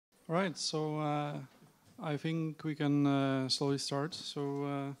Right, so I think we can slowly start.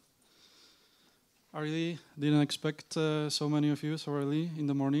 So I really didn't expect so many of you so early in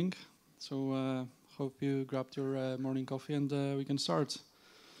the morning. So hope you grabbed your morning coffee and we can start.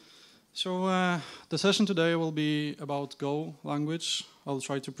 So the session today will be about Go language. I'll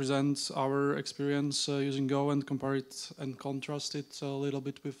try to present our experience using Go and compare it and contrast it a little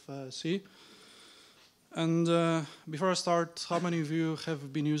bit with C. And before I start, how many of you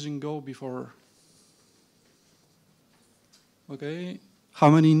have been using Go before? Okay. How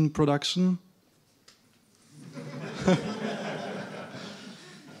many in production?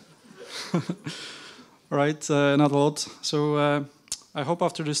 Right, not a lot. So I hope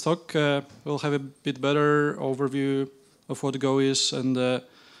after this talk we'll have a bit better overview of what Go is and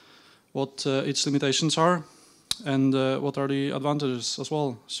what its limitations are and what are the advantages as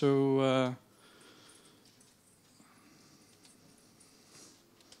well. So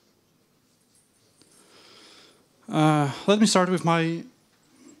let me start with my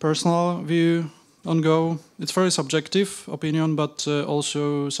personal view on Go. It's very subjective opinion, but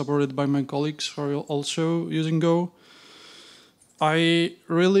also supported by my colleagues who are also using Go. I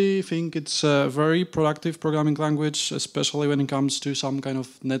really think it's a very productive programming language, especially when it comes to some kind of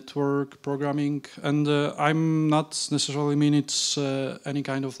network programming. And I'm not necessarily mean it's any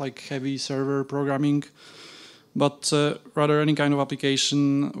kind of like heavy server programming, but rather any kind of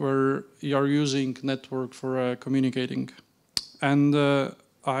application where you're using network for communicating. And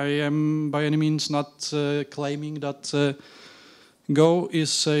I am by any means not claiming that Go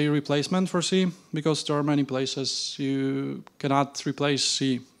is a replacement for C, because there are many places you cannot replace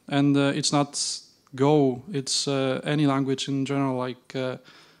C. And it's not Go, it's any language in general, like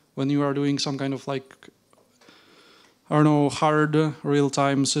when you are doing some kind of like, I don't know, hard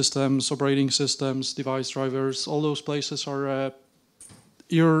real-time systems, operating systems, device drivers, all those places are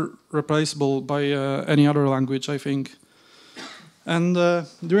irreplaceable by any other language, I think. And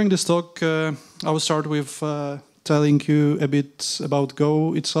during this talk, I will start with telling you a bit about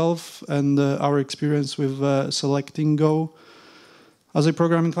Go itself and our experience with selecting Go as a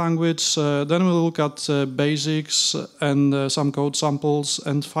programming language. Then we'll look at basics and some code samples.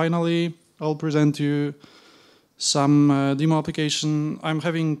 And finally, I'll present you some demo application. I'm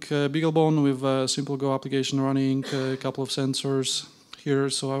having BeagleBone with a simple Go application running, a couple of sensors here,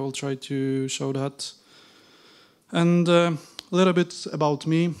 so I will try to show that. And a little bit about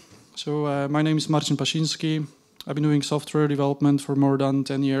me. So my name is Marcin Pasinski. I've been doing software development for more than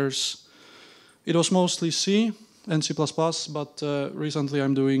 10 years. It was mostly C and C++, but recently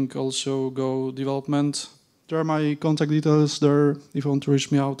I'm doing also Go development. There are my contact details there if you want to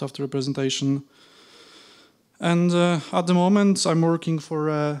reach me out after the presentation. And at the moment I'm working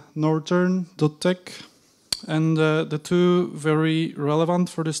for Northern.tech. And the two very relevant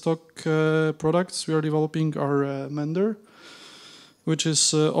for this talk products we are developing are Mender, which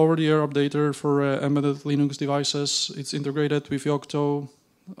is over-the-air updater for embedded Linux devices. It's integrated with Yocto.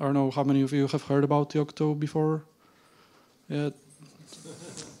 I don't know how many of you have heard about Yocto before. Yeah.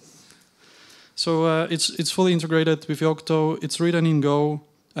 So it's fully integrated with Yocto. It's written in Go,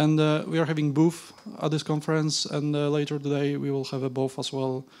 and we are having booth at this conference. And later today we will have a booth as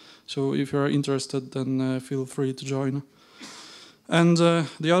well. So if you are interested, then feel free to join. And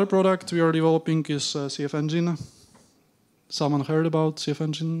the other product we are developing is CF Engine. Someone heard about CF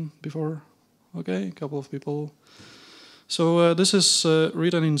Engine before? Okay, a couple of people. So this is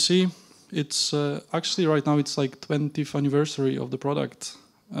written in C. It's actually right now it's like 20th anniversary of the product.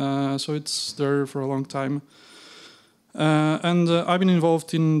 So it's there for a long time. And I've been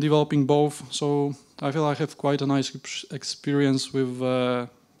involved in developing both. So I feel I have quite a nice experience with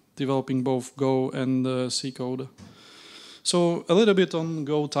developing both Go and C code. So a little bit on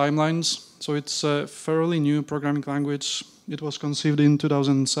Go timelines. So it's a fairly new programming language. It was conceived in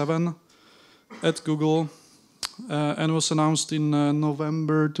 2007 at Google and was announced in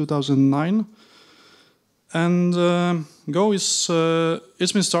November 2009. And Go is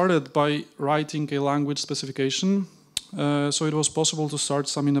it's been started by writing a language specification. So it was possible to start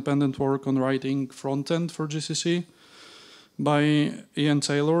some independent work on writing front-end for GCC by Ian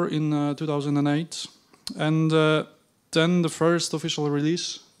Taylor in 2008. And then the first official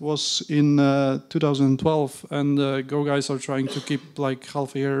release was in 2012, and Go guys are trying to keep like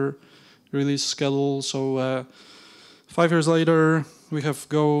half a year release schedule. So 5 years later, we have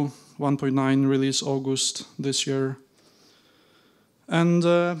Go 1.9 release August this year. And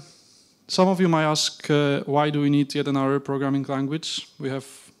some of you might ask, why do we need yet another programming language? We have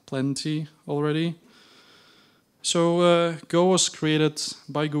plenty already. So Go was created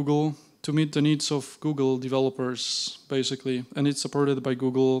by Google to meet the needs of Google developers, basically. And it's supported by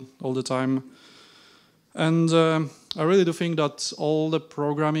Google all the time. And I really do think that all the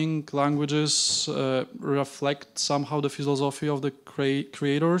programming languages reflect somehow the philosophy of the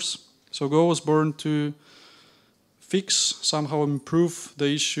creators. So Go was born to fix, somehow improve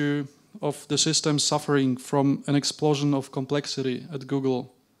the issue of the system suffering from an explosion of complexity at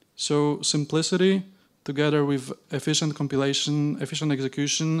Google. So simplicity, together with efficient compilation, efficient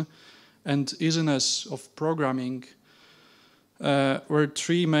execution, and easiness of programming were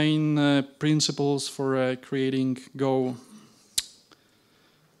three main principles for creating Go.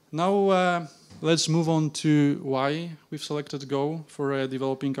 Now let's move on to why we've selected Go for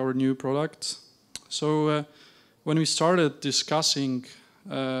developing our new product. So when we started discussing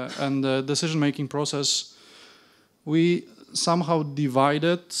and the decision-making process, we somehow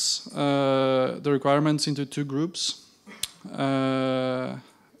divided the requirements into two groups.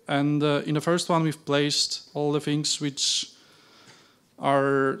 And in the first one, we've placed all the things which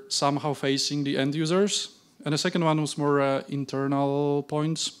are somehow facing the end users. And the second one was more internal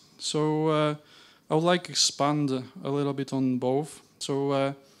points. So I would like to expand a little bit on both.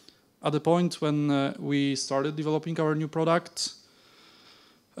 So at the point when we started developing our new product,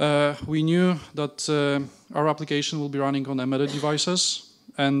 we knew that our application will be running on embedded devices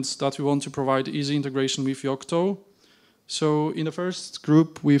and that we want to provide easy integration with Yocto. So in the first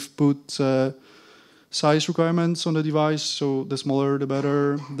group, we've put size requirements on the device, so the smaller the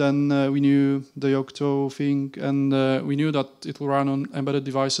better. Then we knew the Yocto thing, and we knew that it will run on embedded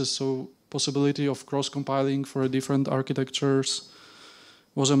devices, so possibility of cross-compiling for different architectures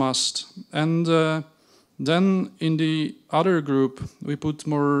was a must. And then in the other group, we put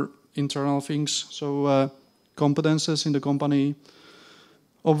more internal things, so competences in the company.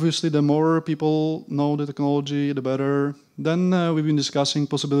 Obviously, the more people know the technology, the better. Then we've been discussing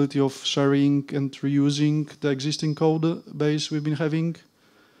possibility of sharing and reusing the existing code base we've been having.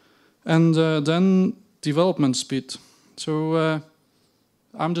 And then development speed. So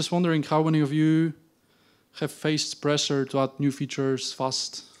I'm just wondering how many of you have faced pressure to add new features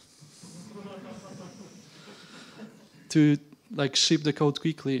fast? To like ship the code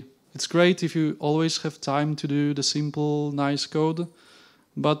quickly. It's great if you always have time to do the simple, nice code.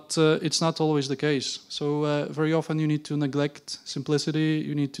 But it's not always the case. So very often you need to neglect simplicity.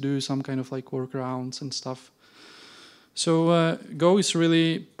 You need to do some kind of like workarounds and stuff. So Go is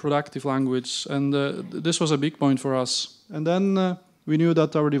really productive language, and this was a big point for us. And then we knew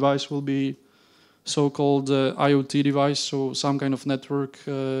that our device will be so-called IoT device, so some kind of network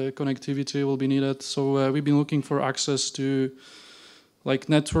connectivity will be needed. So we've been looking for access to like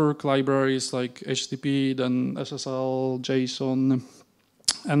network libraries like HTTP, then SSL, JSON.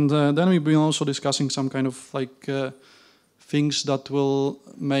 And then we've been also discussing some kind of like things that will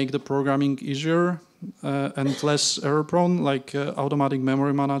make the programming easier and less error-prone, like automatic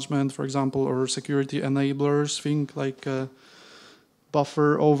memory management, for example, or security enablers, think like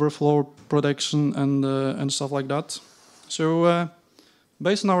buffer overflow protection and stuff like that. So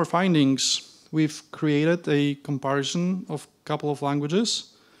based on our findings, we've created a comparison of a couple of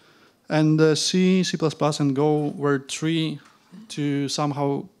languages, and C, C++, and Go were three to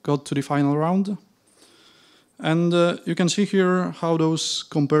somehow got to the final round. And you can see here how those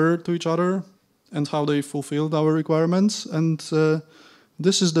compare to each other and how they fulfilled our requirements. And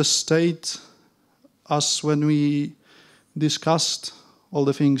this is the state as when we discussed all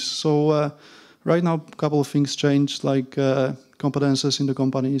the things. So right now, a couple of things changed, like competences in the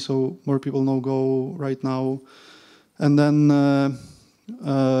company, so more people know Go right now. And then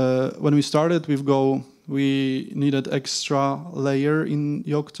when we started with Go, we needed extra layer in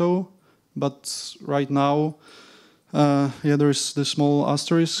Yocto, but right now, yeah, there's the small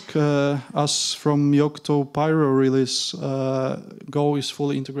asterisk. As from Yocto Pyro release, Go is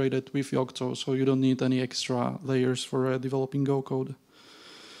fully integrated with Yocto, so you don't need any extra layers for developing Go code.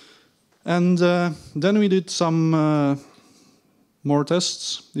 And then we did some more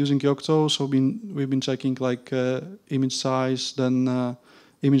tests using Yocto. So we've been checking like image size, then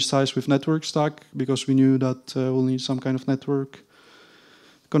image size with network stack, because we knew that we'll need some kind of network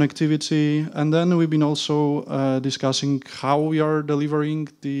connectivity. And then we've been also discussing how we are delivering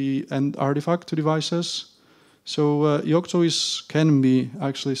the end artifact to devices. So Yocto can be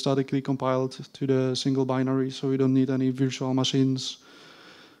actually statically compiled to the single binary, so we don't need any virtual machines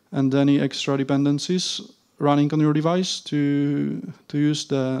and any extra dependencies running on your device to use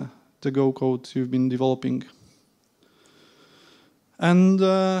the Go code you've been developing. And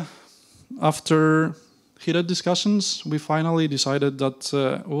after heated discussions, we finally decided that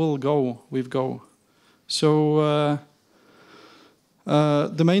we'll go with Go. So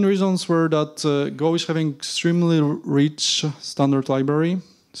The main reasons were that Go is having extremely rich standard library,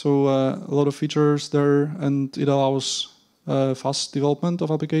 so a lot of features there, and it allows fast development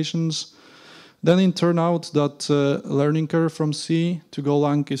of applications. Then it turned out that learning curve from C to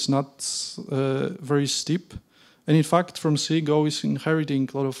Golang is not very steep. And in fact, from C, Go is inheriting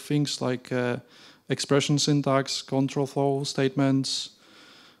a lot of things like expression syntax, control flow statements,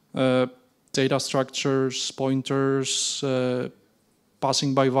 data structures, pointers,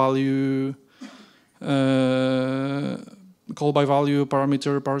 passing by value, call by value,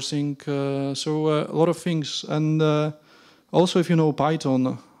 parameter parsing, so a lot of things. And also, if you know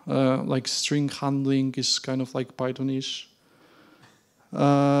Python, like string handling is kind of like Python-ish.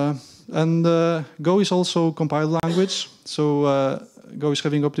 And Go is also compiled language, so Go is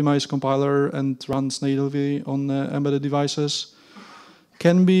having optimized compiler and runs natively on embedded devices.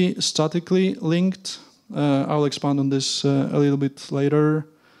 Can be statically linked. I'll expand on this a little bit later.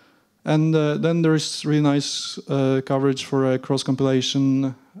 And then there is really nice coverage for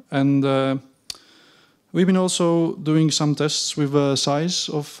cross-compilation. And we've been also doing some tests with the size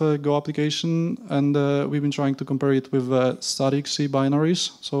of Go application, and we've been trying to compare it with static C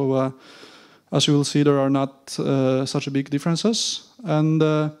binaries. So as you will see, there are not such a big differences. And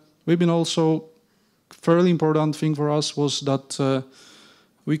we've been also, fairly important thing for us was that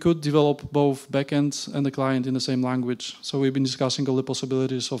we could develop both backend and the client in the same language. So we've been discussing all the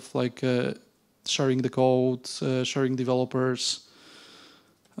possibilities of like sharing the code, sharing developers.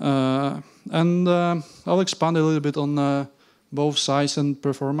 And I'll expand a little bit on both size and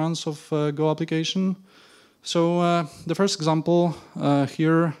performance of Go application. So the first example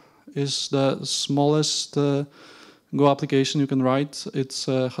here is the smallest Go application you can write. It's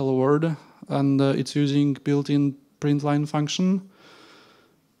Hello World, and it's using built-in printline function.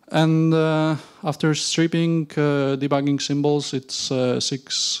 And after stripping debugging symbols, it's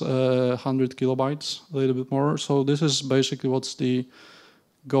 600 kilobytes, a little bit more. So this is basically what's the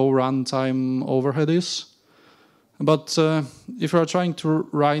Go runtime overhead is. But if you are trying to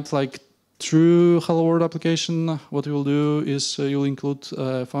write like true Hello World application, what you will do is you'll include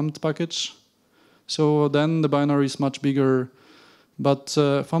a thumbed package. So then the binary is much bigger. But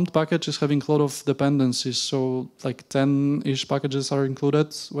thumbed package is having a lot of dependencies. So like 10-ish packages are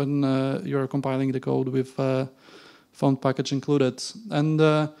included when you're compiling the code with thumbed package included. And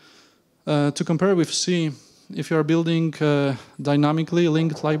to compare with C, if you're building a dynamically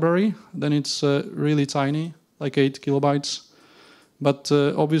linked library, then it's really tiny, like 8 kilobytes. But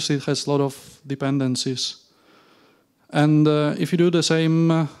obviously it has a lot of dependencies. And if you do the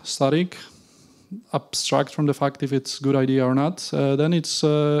same static, abstract from the fact if it's a good idea or not, then it's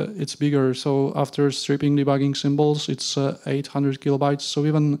bigger. So after stripping debugging symbols, it's 800 kilobytes, so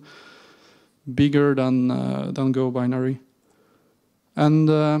even bigger than Go binary. And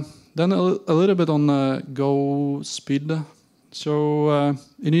then a little bit on Go speed. So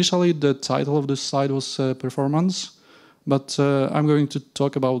initially the title of this slide was performance, but I'm going to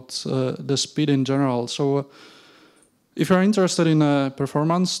talk about the speed in general. So if you're interested in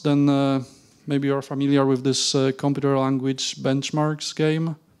performance, then maybe you're familiar with this computer language benchmarks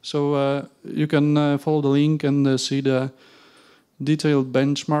game. So you can follow the link and see the detailed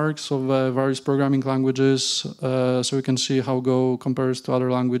benchmarks of various programming languages. So you can see how Go compares to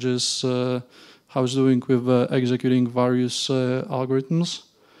other languages, how it's doing with executing various algorithms.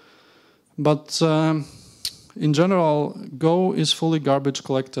 But in general, Go is fully garbage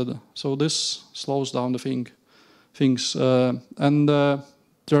collected. So this slows down the things. And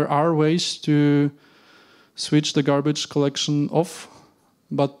there are ways to switch the garbage collection off,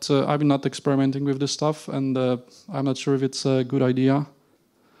 but I've been not experimenting with this stuff, and I'm not sure if it's a good idea.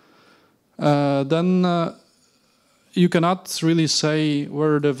 Then you cannot really say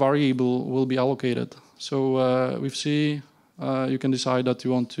where the variable will be allocated. So with C, you can decide that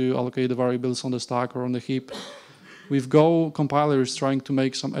you want to allocate the variables on the stack or on the heap. With Go, compiler is trying to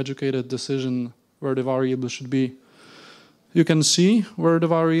make some educated decision where the variable should be. You can see where the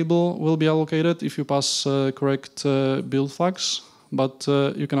variable will be allocated if you pass correct build flags, but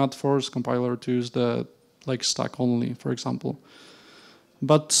you cannot force compiler to use the like stack only, for example.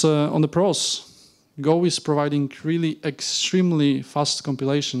 But on the pros, Go is providing really extremely fast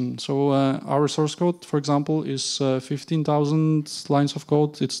compilation. So our source code, for example, is 15,000 lines of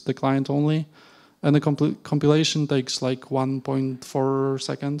code. It's the client only, and the compilation takes like 1.4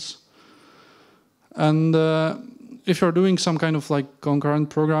 seconds. And if you're doing some kind of like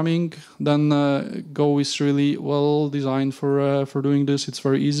concurrent programming, then Go is really well designed for doing this. It's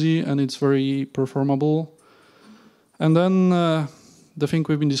very easy and it's very performable. And then the thing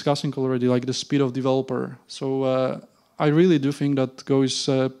we've been discussing already, like the speed of developer. So I really do think that Go is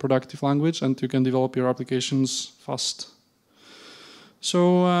a productive language and you can develop your applications fast.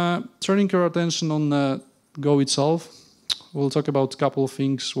 So turning your attention on Go itself, we'll talk about a couple of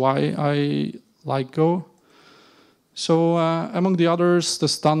things why I like Go. So among the others, the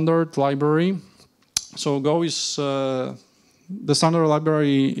standard library. So Go is, the standard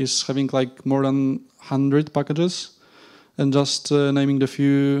library is having like more than 100 packages. And just naming the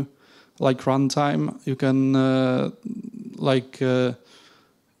few, like runtime, you can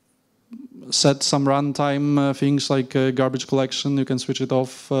set some runtime things like garbage collection. You can switch it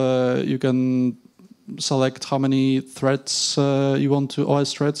off. You can select how many threads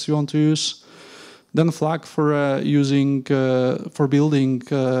OS threads you want to use. Then flag for for building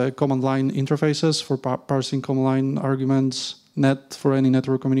command line interfaces, for parsing command line arguments, net for any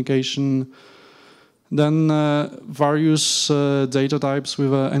network communication. Then various data types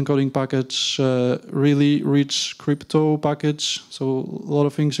with an encoding package, really rich crypto package. So a lot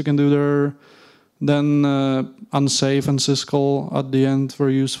of things you can do there. Then unsafe and syscall at the end,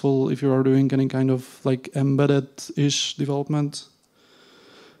 very useful if you are doing any kind of like embedded-ish development.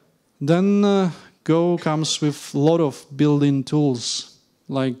 Then Go comes with a lot of built-in tools,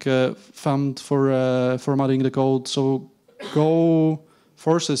 like FAMT for formatting the code. So Go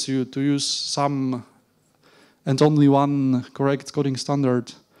forces you to use some and only one correct coding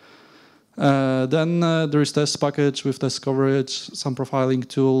standard. Then there is test package with test coverage, some profiling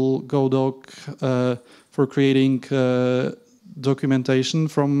tool, GoDoc for creating documentation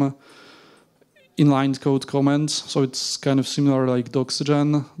from inline code comments. So it's kind of similar like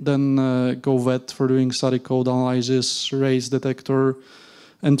Doxygen. Then GoVet for doing static code analysis, race detector,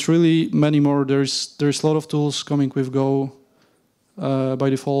 and really many more. There's a lot of tools coming with Go by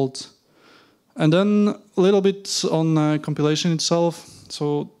default. And then a little bit on compilation itself.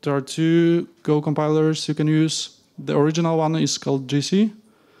 So there are two Go compilers you can use. The original one is called GC,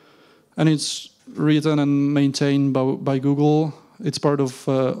 and it's written and maintained by Google. It's part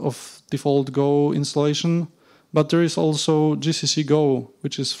of default Go installation. But there is also GCC Go,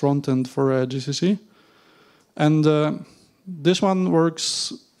 which is front-end for GCC. And this one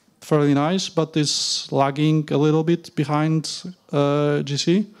works fairly nice, but is lagging a little bit behind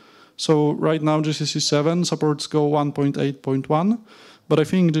GC. So right now GCC 7 supports Go 1.8.1, but I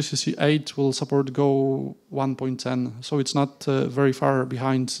think GCC 8 will support Go 1.10, so it's not very far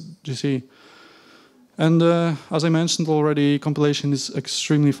behind GC. And as I mentioned already, compilation is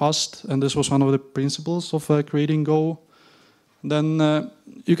extremely fast, and this was one of the principles of creating Go. Then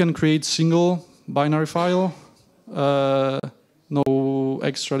you can create single binary file, no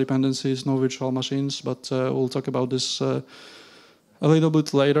extra dependencies, no virtual machines, but we'll talk about this a little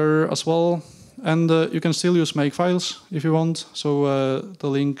bit later as well. And you can still use makefiles if you want. So the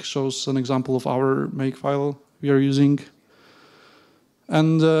link shows an example of our makefile we are using.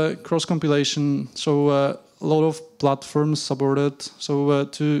 And cross-compilation. So a lot of platforms supported. So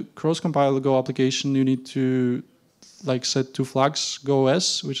to cross-compile the Go application, you need to set two flags, Go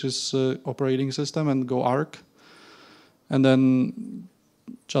OS, which is operating system, and Go Arc. And then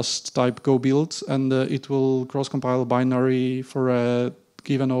just type Go build, and it will cross-compile binary for a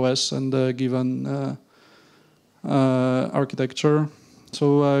given OS and a given architecture.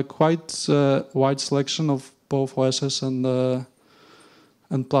 So quite a wide selection of both OSs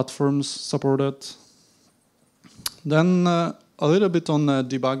and platforms supported. Then a little bit on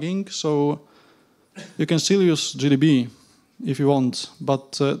debugging. So you can still use GDB if you want,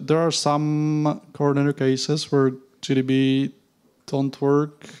 but there are some corner cases where GDB don't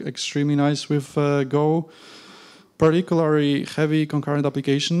work extremely nice with Go. Particularly heavy concurrent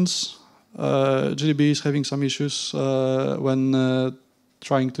applications. GDB is having some issues when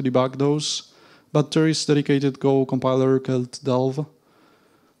trying to debug those, but there is dedicated Go compiler called Delve.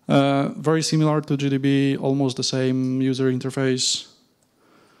 Very similar to GDB, almost the same user interface.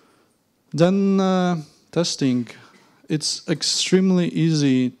 Then testing. It's extremely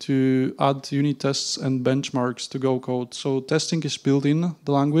easy to add unit tests and benchmarks to Go code. So testing is built in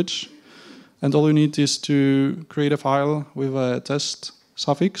the language, and all you need is to create a file with a test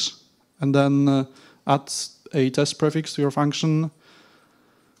suffix, and then add a test prefix to your function,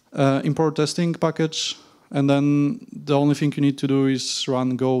 import testing package, and then the only thing you need to do is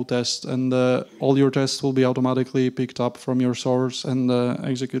run Go test, and all your tests will be automatically picked up from your source and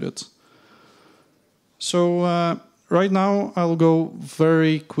executed. So right now I'll go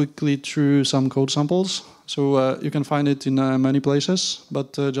very quickly through some code samples. So you can find it in many places,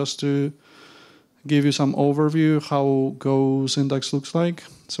 but just to give you some overview how Go syntax looks like.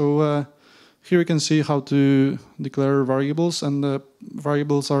 So here you can see how to declare variables, and the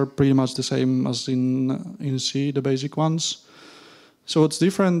variables are pretty much the same as in C, the basic ones. So what's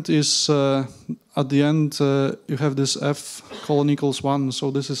different is at the end you have this f colon equals 1.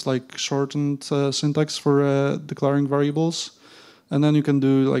 So this is like shortened syntax for declaring variables. And then you can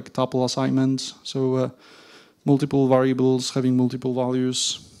do like tuple assignments. So multiple variables having multiple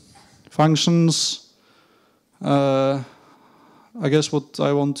values. Functions. I guess what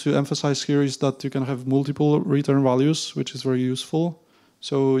I want to emphasize here is that you can have multiple return values, which is very useful.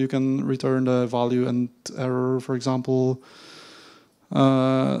 So you can return the value and error, for example.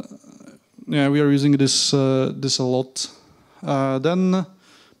 Yeah, we are using this this a lot. Then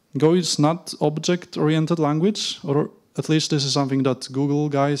Go is not object-oriented language, or at least this is something that Google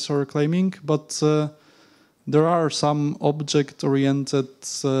guys are claiming. But there are some object-oriented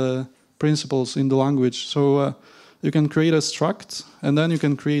principles in the language. So you can create a struct, and then you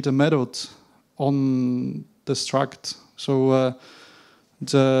can create a method on the struct. So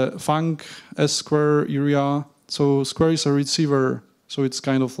the func s square area. So square is a receiver. So it's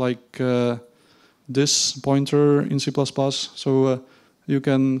kind of like this pointer in C++. So you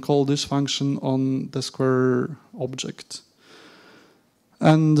can call this function on the square object.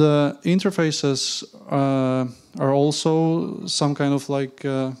 And interfaces are also some kind of like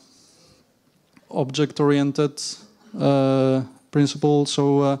object-oriented principle.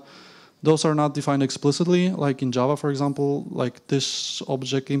 So those are not defined explicitly, like in Java, for example, like this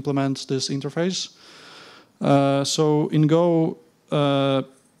object implements this interface. So in Go,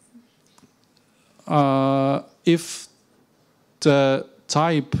 if the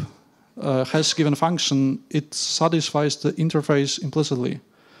type has given function, it satisfies the interface implicitly.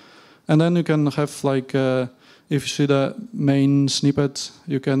 And then you can have like, if you see the main snippet,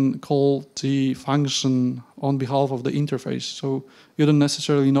 you can call the function on behalf of the interface. So you don't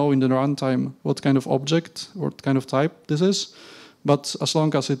necessarily know in the runtime what kind of object or what kind of type this is. But as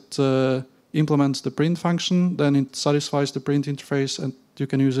long as it implements the print function, then it satisfies the print interface and you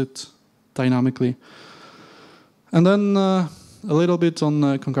can use it dynamically. And then a little bit on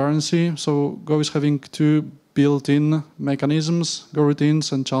concurrency. So Go is having two built-in mechanisms, Go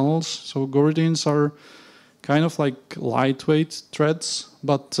routines and channels. So Go routines are kind of like lightweight threads,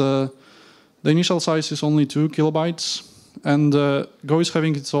 but the initial size is only 2 kilobytes. And Go is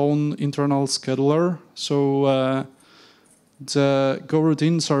having its own internal scheduler. So the Go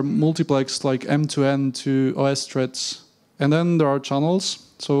routines are multiplexed like M2N to OS threads. And then there are channels.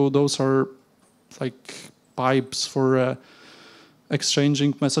 So those are like pipes for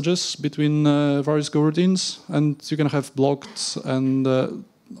exchanging messages between various Go routines. And you can have blocked and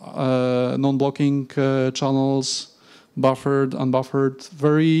non-blocking channels, buffered, unbuffered.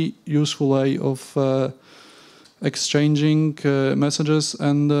 Very useful way of exchanging messages,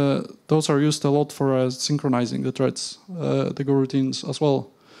 and those are used a lot for synchronizing the threads, the Go routines as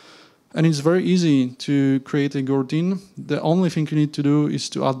well. And it's very easy to create a Go routine. The only thing you need to do is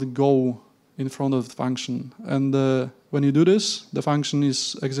to add the Go in front of the function. And when you do this, the function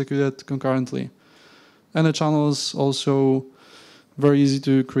is executed concurrently. And the channel is also very easy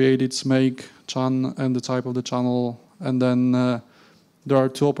to create. It's make, chan, and the type of the channel. And then there are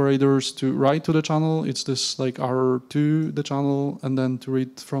two operators to write to the channel. It's this like R to the channel, and then to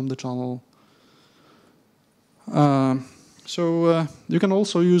read from the channel. So you can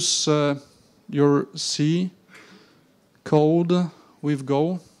also use your C code with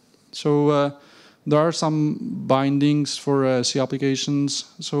Go. So there are some bindings for C applications.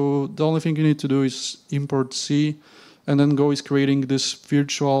 So the only thing you need to do is import C, and then Go is creating this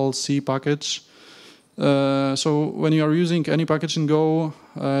virtual C package. So when you are using any package in Go,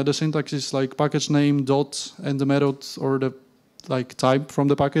 the syntax is like package name dot and the method or the like type from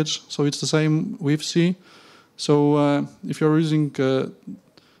the package. So it's the same with C. So if you're using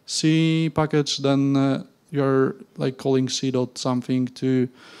C package, then you're like calling C dot something to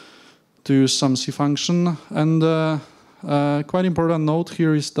use some C function. And quite important note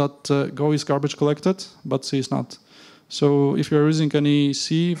here is that Go is garbage collected, but C is not. So if you're using any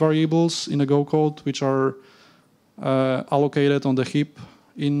C variables in a Go code which are allocated on the heap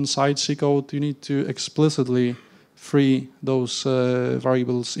inside C code, you need to explicitly free those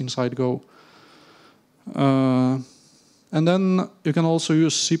variables inside Go. And then you can also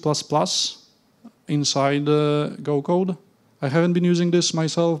use C++ inside Go code. I haven't been using this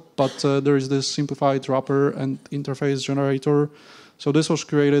myself, but there is this simplified wrapper and interface generator. So this was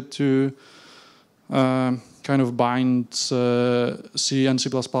created to kind of bind C and C++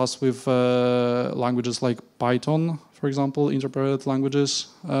 with languages like Python, for example, interpreted languages.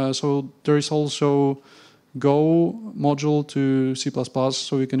 So there is also Go module to C++,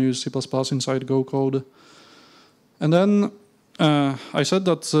 so you can use C++ inside Go code. And then I said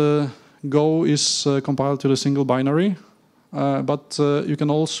that Go is compiled to the single binary, but you can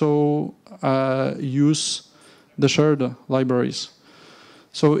also use the shared libraries.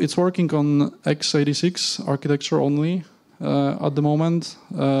 So it's working on x86 architecture only at the moment,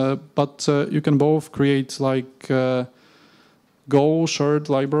 but you can both create like Go shared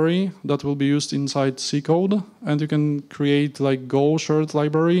library that will be used inside C code, and you can create like Go shared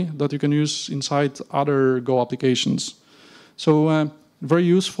library that you can use inside other Go applications. So very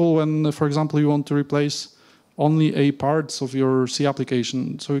useful when, for example, you want to replace only a parts of your C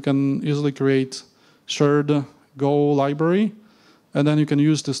application. So you can easily create shared Go library, and then you can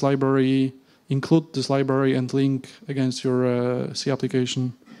use this library, include this library, and link against your C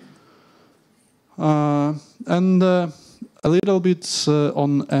application. And a little bit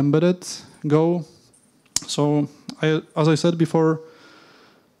on embedded Go. So as I said before,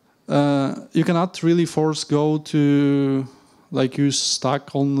 you cannot really force Go to like use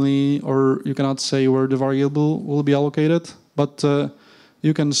stack only, or you cannot say where the variable will be allocated. But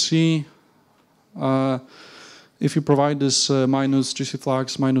you can see if you provide this minus GC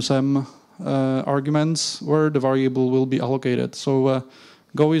flags minus M arguments where the variable will be allocated. So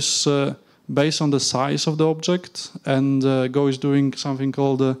Go is based on the size of the object, and Go is doing something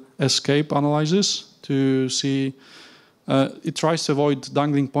called escape analysis to see. It tries to avoid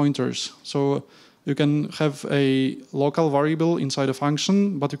dangling pointers. So you can have a local variable inside a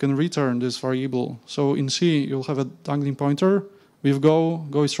function, but you can return this variable. So in C, you'll have a dangling pointer. With Go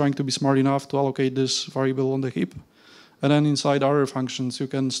is trying to be smart enough to allocate this variable on the heap. And then inside other functions, you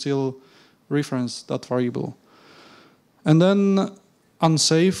can still reference that variable. And then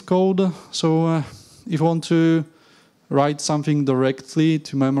unsafe code. So if you want to write something directly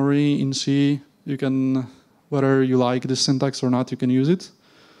to memory in C, you can, whether you like this syntax or not, you can use it.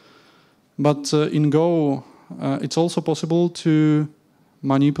 But in Go, it's also possible to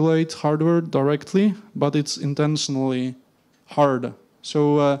manipulate hardware directly, but it's intentionally hard.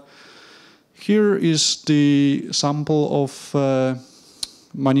 So here is the sample of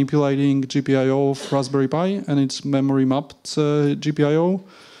manipulating GPIO of Raspberry Pi, and it's memory mapped GPIO.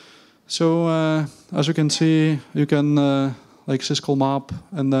 So as you can see, you can like syscall map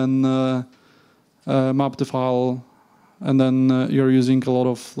and then map the file, and then you're using a lot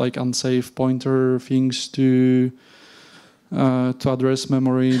of like unsafe pointer things to address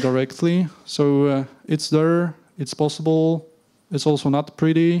memory directly. So it's there, it's possible. It's also not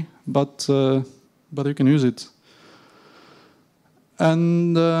pretty, but you can use it.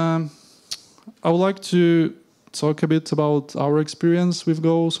 And I would like to talk a bit about our experience with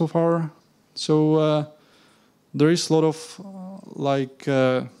Go so far. So there is a lot of like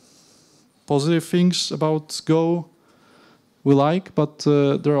positive things about Go we like, but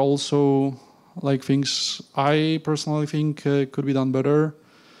there are also like things I personally think could be done better.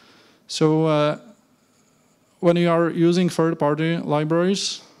 So when you are using third-party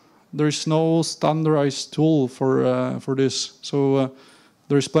libraries, there is no standardized tool for this. So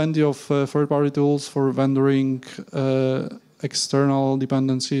there is plenty of third-party tools for vendoring external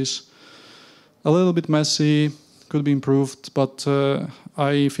dependencies. A little bit messy, could be improved, but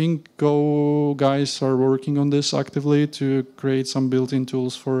I think Go guys are working on this actively to create some built-in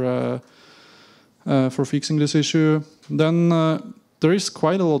tools for fixing this issue. Then there is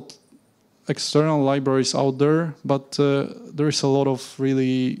quite a lot external libraries out there, but there is a lot of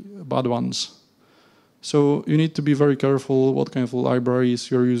really bad ones. So you need to be very careful what kind of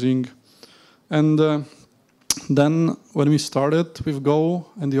libraries you're using. And then when we started with Go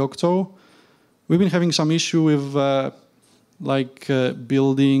and the Yocto, we've been having some issue with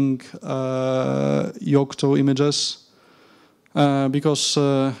building Yocto images because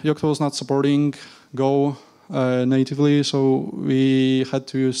Yocto was not supporting Go natively, so we had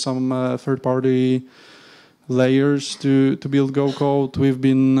to use some third-party layers to build Go code. We've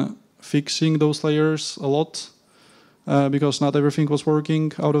been fixing those layers a lot because not everything was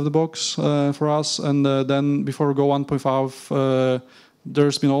working out of the box for us. And then before Go 1.5,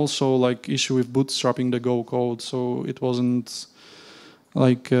 there's been also like issue with bootstrapping the Go code, so it wasn't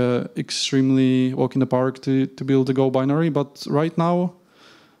like extremely walk in the park to build the Go binary. But right now,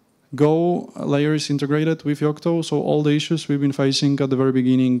 Go layer is integrated with Yocto, so all the issues we've been facing at the very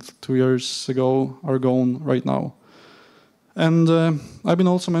beginning 2 years ago are gone right now. And I've been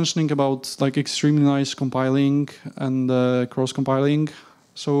also mentioning about like extremely nice compiling and cross-compiling.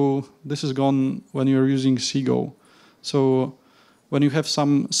 So this is gone when you're using CGo. So when you have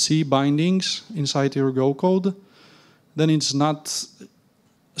some C bindings inside your Go code, then it's not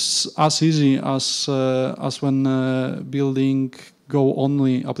as easy as when building Go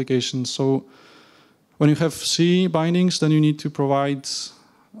only applications. So when you have C bindings, then you need to provide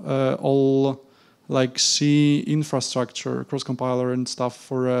all like C infrastructure, cross compiler and stuff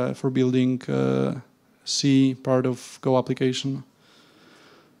for building C part of Go application.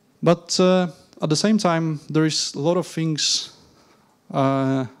 But at the same time, there is a lot of things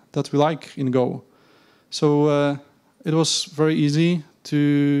that we like in Go. So it was very easy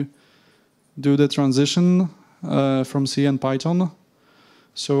to do the transition from C and Python.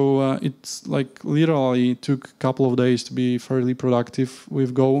 So it like literally took a couple of days to be fairly productive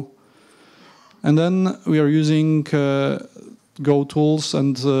with Go. And then we are using Go tools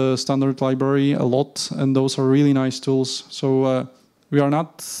and standard library a lot, and those are really nice tools. So we are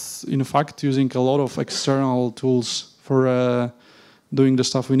not, in fact, using a lot of external tools for doing the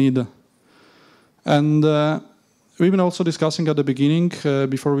stuff we need. And we've been also discussing at the beginning,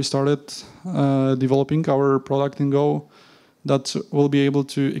 before we started developing our product in Go, that we'll be able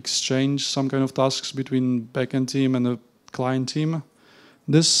to exchange some kind of tasks between backend team and the client team.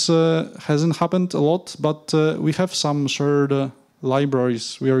 This hasn't happened a lot, but we have some shared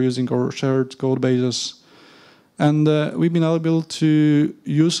libraries we are using, or shared code bases. And we've been able to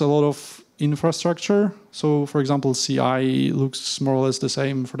use a lot of infrastructure. So for example, CI looks more or less the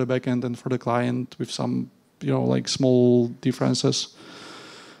same for the backend and for the client, with some, like small differences.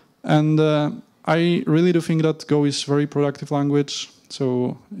 And I really do think that Go is a very productive language.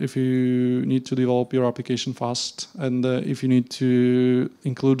 So if you need to develop your application fast, and if you need to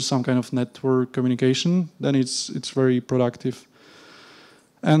include some kind of network communication, then it's very productive.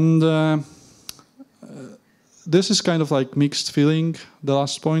 And this is kind of like mixed feeling, the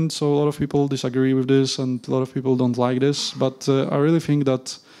last point. So a lot of people disagree with this, and a lot of people don't like this. But I really think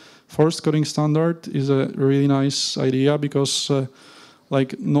that forced coding standard is a really nice idea, because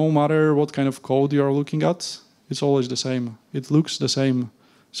like no matter what kind of code you are looking at, it's always the same. It looks the same.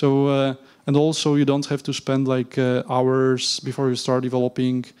 So and also you don't have to spend like hours before you start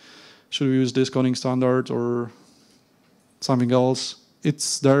developing. Should we use this coding standard or something else?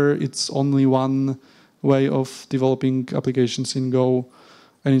 It's there. It's only one way of developing applications in Go,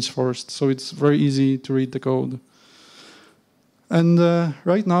 and it's forced. So it's very easy to read the code. And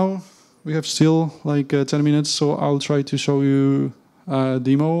right now we have still like 10 minutes, so I'll try to show you a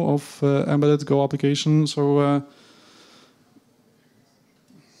demo of embedded Go application. So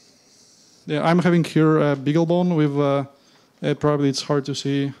yeah, I'm having here a BeagleBone with probably it's hard to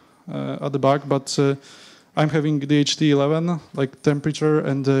see at the back, but I'm having the HT11, like temperature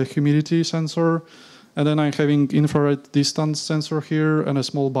and humidity sensor, and then I'm having infrared distance sensor here and a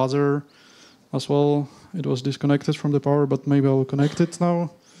small buzzer as well. It was disconnected from the power, but maybe I'll connect it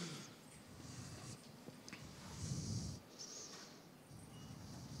now.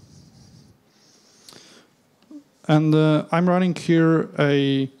 And I'm running here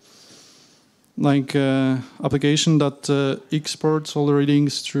a application that exports all the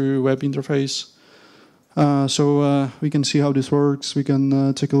readings through web interface. So we can see how this works. We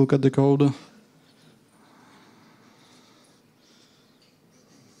can take a look at the code.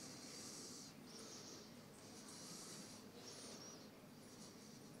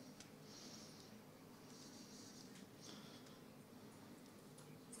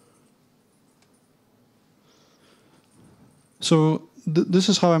 So this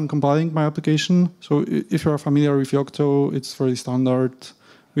is how I'm compiling my application. So if you are familiar with Yocto, it's very standard.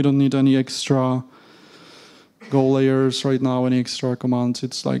 We don't need any extra Go layers right now, any extra commands.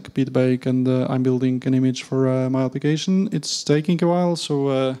 It's like bit bake, and I'm building an image for my application. It's taking a while,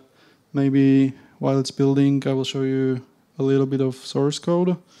 so maybe while it's building, I will show you a little bit of source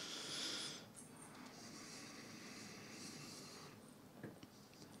code.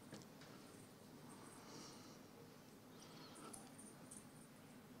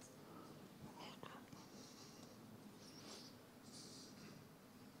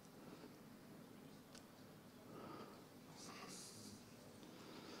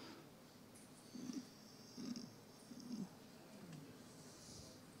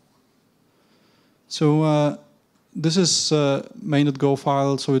 So this is main.go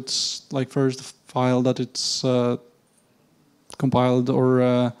file, so it's like first file that it's compiled,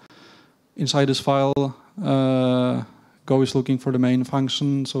 or inside this file, Go is looking for the main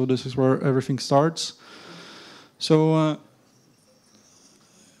function, so this is where everything starts. So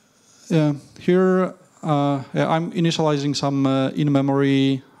yeah, here I'm initializing some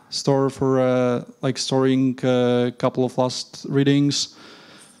in-memory store for like storing a couple of last readings.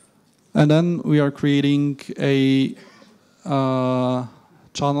 And then we are creating a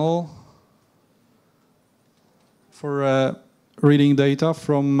channel for reading data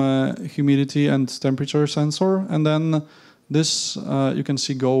from humidity and temperature sensor, and then this you can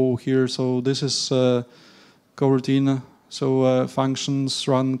see Go here. So this is coroutine. So functions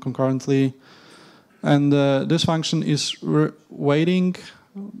run concurrently, and this function is waiting,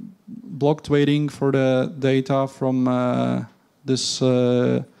 blocked waiting for the data from this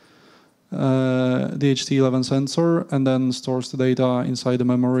DHT11 sensor, and then stores the data inside the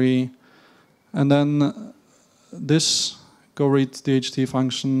memory, and then this goRead DHT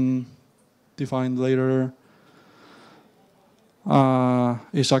function defined later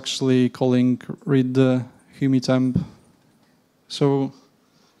is actually calling read the humitemp. So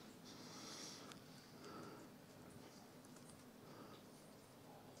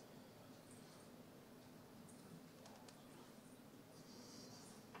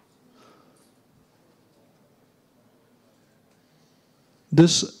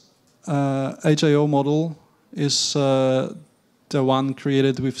this HIO model is the one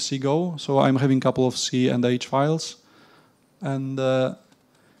created with CGO. So I'm having a couple of C and H files. And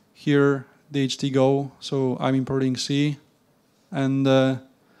here, DHT-Go, so I'm importing C. And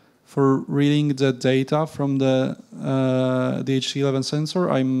for reading the data from the DHT11 sensor,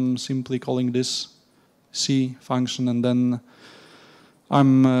 I'm simply calling this C function, and then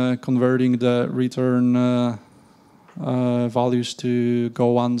I'm converting the return values to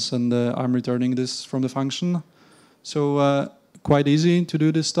Go ones, and I'm returning this from the function. So quite easy to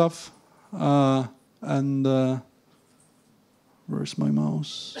do this stuff. Where's my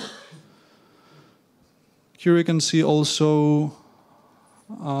mouse? Here you can see also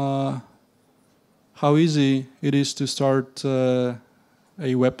how easy it is to start a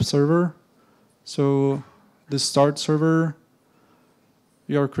web server. So the start server,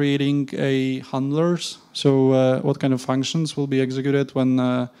 we are creating a handlers. So what kind of functions will be executed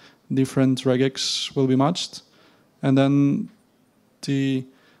when different regex will be matched. And then the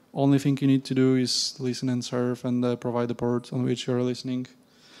only thing you need to do is listen and serve and provide the port on which you're listening.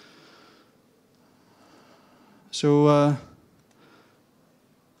 So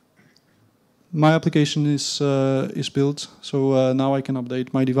my application is built. So now I can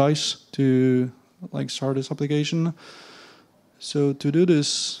update my device to start this application. So to do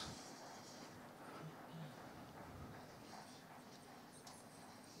this,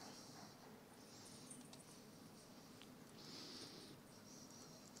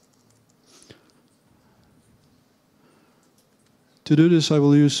 I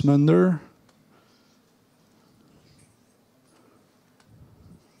will use Mender.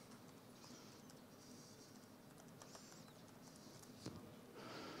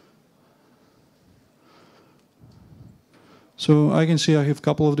 So I can see I have a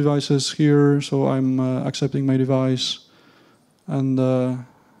couple of devices here, so I'm accepting my device. And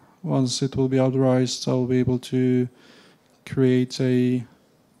once it will be authorized, I'll be able to create a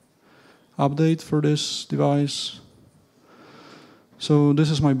update for this device. So this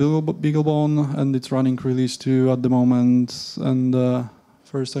is my BeagleBone, and it's running release 2 at the moment. And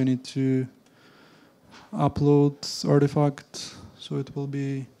first I need to upload artifact, so it will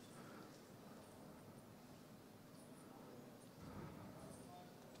be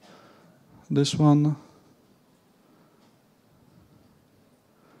this one.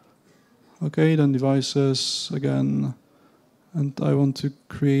 Okay, then devices again, and I want to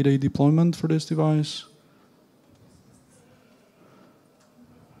create a deployment for this device.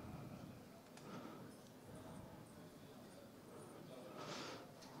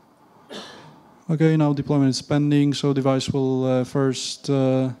 Okay, now deployment is pending, so device will first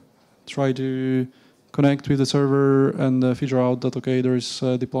try to connect with the server and figure out that, okay, there is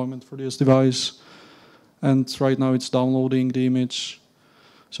deployment for this device. And right now it's downloading the image.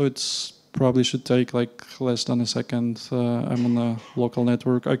 So it's probably should take less than a second. I'm on a local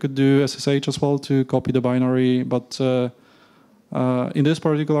network. I could do SSH as well to copy the binary, but in this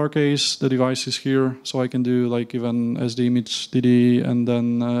particular case, the device is here, so I can do even SD image DD and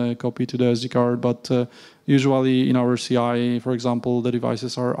then copy to the SD card. But usually in our CI, for example, the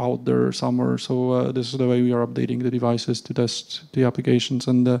devices are out there somewhere. So this is the way we are updating the devices to test the applications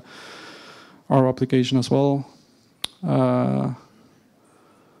and our application as well.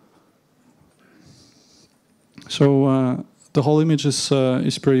 So the whole image is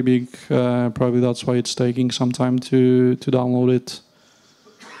pretty big. Probably that's why it's taking some time to download it.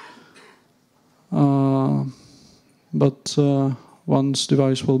 But once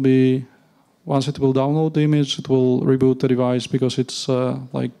it will download the image, it will reboot the device because it's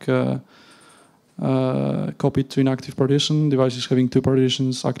copied to inactive partition. Device is having 2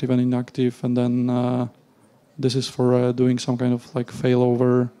 partitions, active and inactive, and then this is for doing some kind of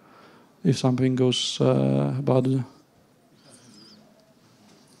failover if something goes bad.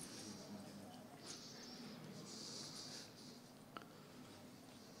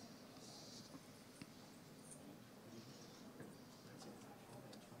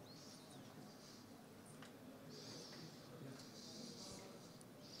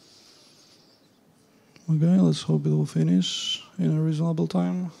 Okay, let's hope it will finish in a reasonable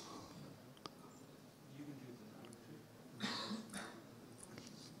time.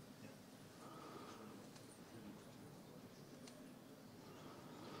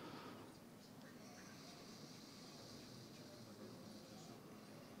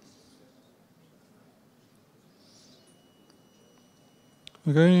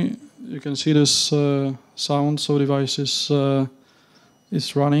 Okay, you can see this sound, so device is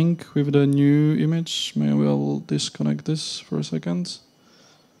running with the new image. Maybe we'll disconnect this for a second.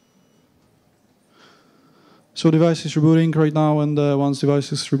 So device is rebooting right now, and once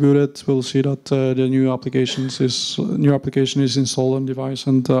device is rebooted, we'll see that the new application is installed on device,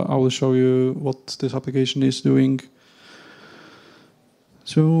 and I will show you what this application is doing.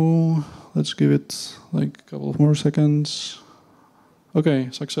 So let's give it like a couple of more seconds. Okay,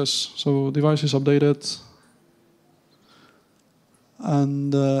 success. So device is updated.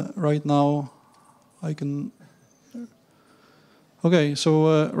 And right now I can... Okay,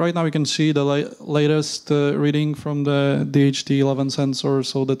 so right now we can see the latest reading from the DHT11 sensor.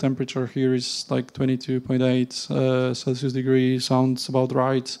 So the temperature here is like 22.8 Celsius degree, sounds about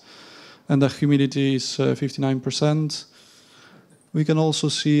right. And the humidity is 59%. We can also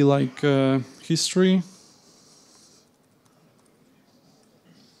see like history.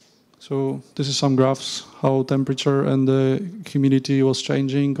 So this is some graphs, how temperature and the humidity was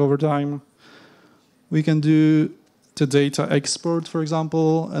changing over time. We can do the data export, for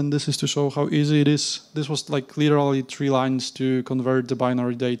example, and this is to show how easy it is. This was like literally 3 lines to convert the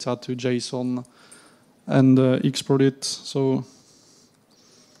binary data to JSON and export it. So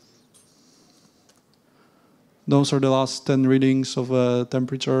those are the last 10 readings of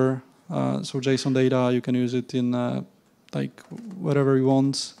temperature. So JSON data, you can use it in like whatever you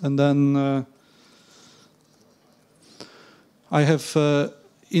want. And then I have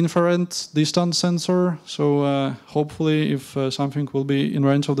infrared distance sensor. So hopefully if something will be in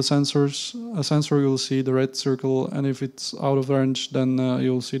range of the sensors, a sensor you'll see the red circle, and if it's out of range, then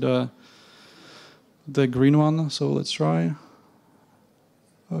you'll see the green one. So let's try.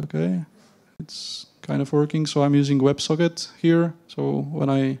 Okay, it's kind of working. So I'm using WebSocket here. So when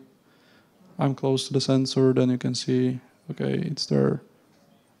I'm close to the sensor, then you can see, okay, it's there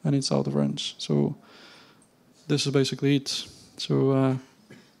and it's out of range. So this is basically it. So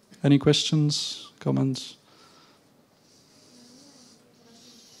any questions, comments?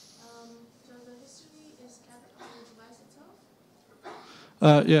 So the history is kept on the device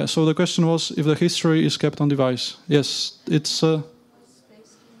itself? Yeah, so the question was if the history is kept on device. Yes, it's... What's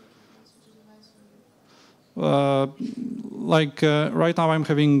space can the device for you? right now I'm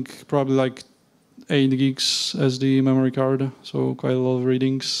having probably like 8 gigs SD memory card, so quite a lot of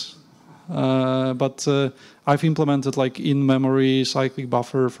readings. But I've implemented like in-memory cyclic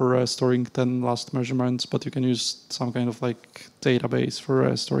buffer for storing 10 last measurements, but you can use some kind of like database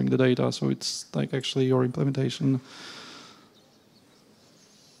for storing the data, so it's like actually your implementation.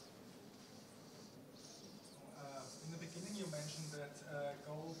 In the beginning you mentioned that the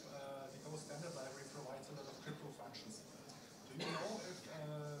Go standard library provides a lot of crypto functions. Do you know if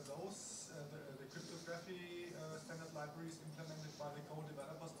the cryptography standard libraries implemented by the Go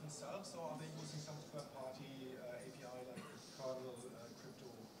developers themselves, or are they using some third-party API like kernel crypto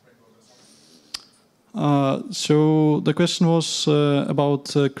framework or something? So the question was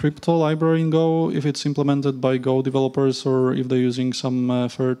about crypto library in Go, if it's implemented by Go developers or if they're using some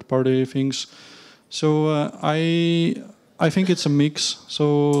third-party things. So I think it's a mix.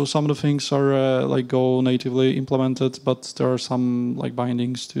 So some of the things are like Go natively implemented, but there are some like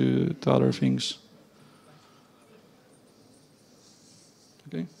bindings to other things.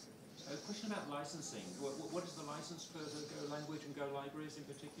 Okay. A question about licensing. What is the license for the Go language and Go libraries in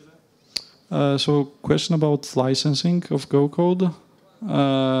particular? So question about licensing of Go code.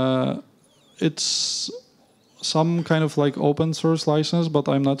 It's some kind of like open source license, but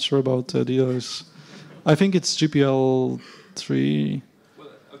I'm not sure about the others. I think it's GPL 3, Well,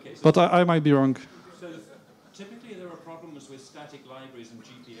 okay, so but I might be wrong. So typically there are problems with static libraries and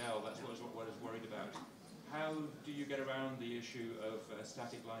GPL. That's what I was worried about. How do you get around the issue of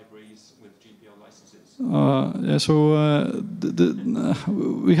static libraries with GPL licenses? Yeah, so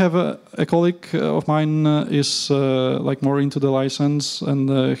we have a colleague of mine is like more into the license,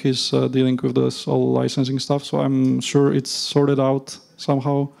 and he's dealing with this all licensing stuff. So I'm sure it's sorted out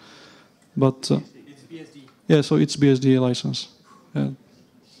somehow. But It's BSD. yeah, so it's BSD license. Yeah.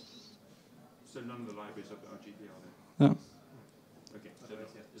 So none of the libraries are GPL then? Yeah. Okay, so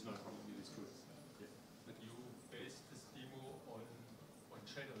it's not a problem. It's true. Yeah. But you based this demo on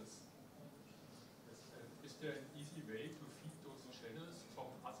channels. Is there an easy way to feed those channels from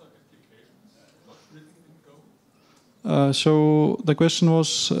other applications, not written in So the question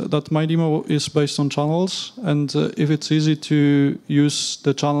was that my demo is based on channels, and if it's easy to use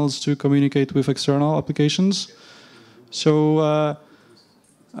the channels to communicate with external applications. So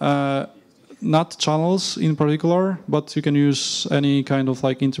not channels in particular, but you can use any kind of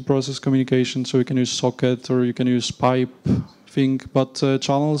like inter-process communication. So you can use socket or you can use pipe thing, but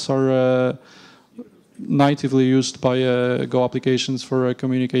channels are natively used by Go applications for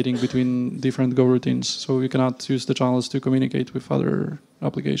communicating between different Go routines. So you cannot use the channels to communicate with other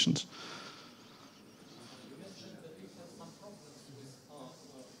applications. You mentioned that you had some problems with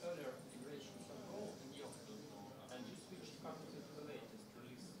earlier integrations of Go and Yocto, and you switched currently to the latest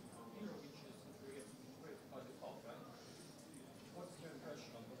release from here, which is integrated by default, right? What's your impression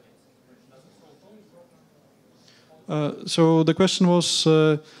of the latest integration? Does it solve all your problems? So the question was,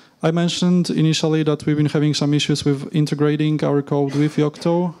 I mentioned initially that we've been having some issues with integrating our code with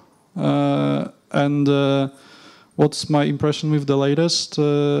Yocto. And what's my impression with the latest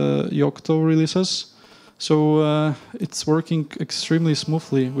Yocto releases? So it's working extremely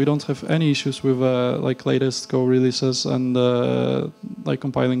smoothly. We don't have any issues with like latest Go releases and like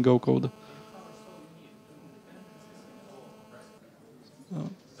compiling Go code.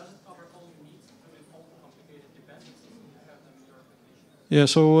 Yeah,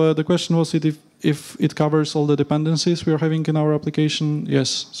 so the question was if it covers all the dependencies we are having in our application.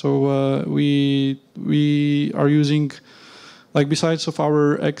 Yes, so we are using, like besides of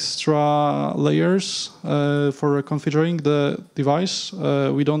our extra layers for configuring the device,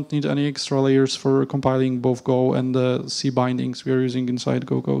 we don't need any extra layers for compiling both Go and the C bindings we are using inside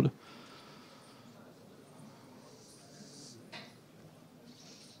Go code.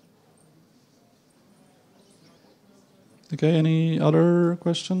 Okay, any other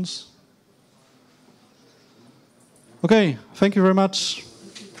questions? Okay, thank you very much,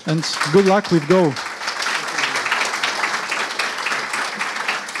 and good luck with Go.